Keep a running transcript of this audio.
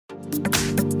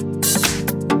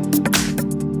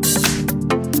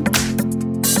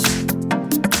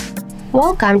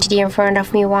Welcome to the in front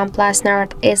of me OnePlus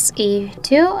Nord CE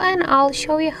 2, and I'll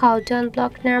show you how to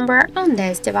unblock number on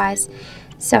this device.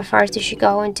 So first you should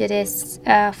go into this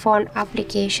phone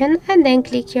application and then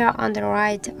click here on the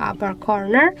right upper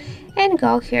corner and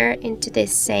go here into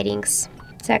this settings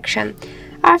section.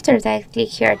 After that, click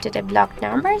here to the block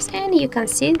numbers, and you can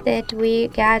see that we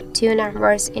got 2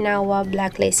 numbers in our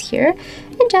blacklist here.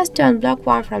 And just to unblock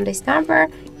one from this number,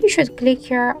 you should click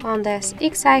here on this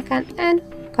X icon and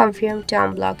confirm to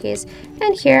unblock it.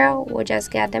 And here we just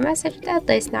get the message that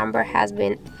this number has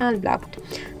been unblocked.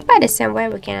 By the same way,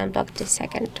 we can unblock the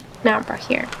second number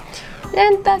here.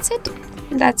 Then that's it.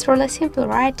 That's really simple,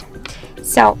 right?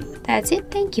 So that's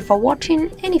it. Thank you for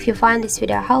watching, and if you find this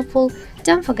video helpful,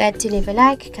 don't forget to leave a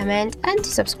like, comment and to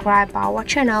subscribe our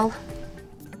channel.